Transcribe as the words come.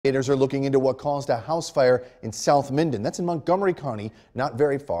Investigators are looking into what caused a house fire in South Minden. That's in Montgomery County, not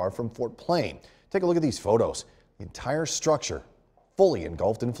very far from Fort Plain. Take a look at these photos. The entire structure fully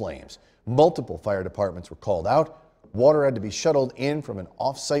engulfed in flames. Multiple fire departments were called out. Water had to be shuttled in from an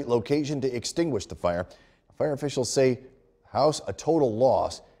off-site location to extinguish the fire. Fire officials say the house a total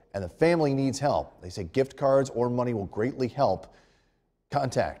loss and the family needs help. They say gift cards or money will greatly help.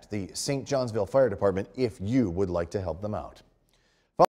 Contact the St. Johnsville Fire Department if you would like to help them out.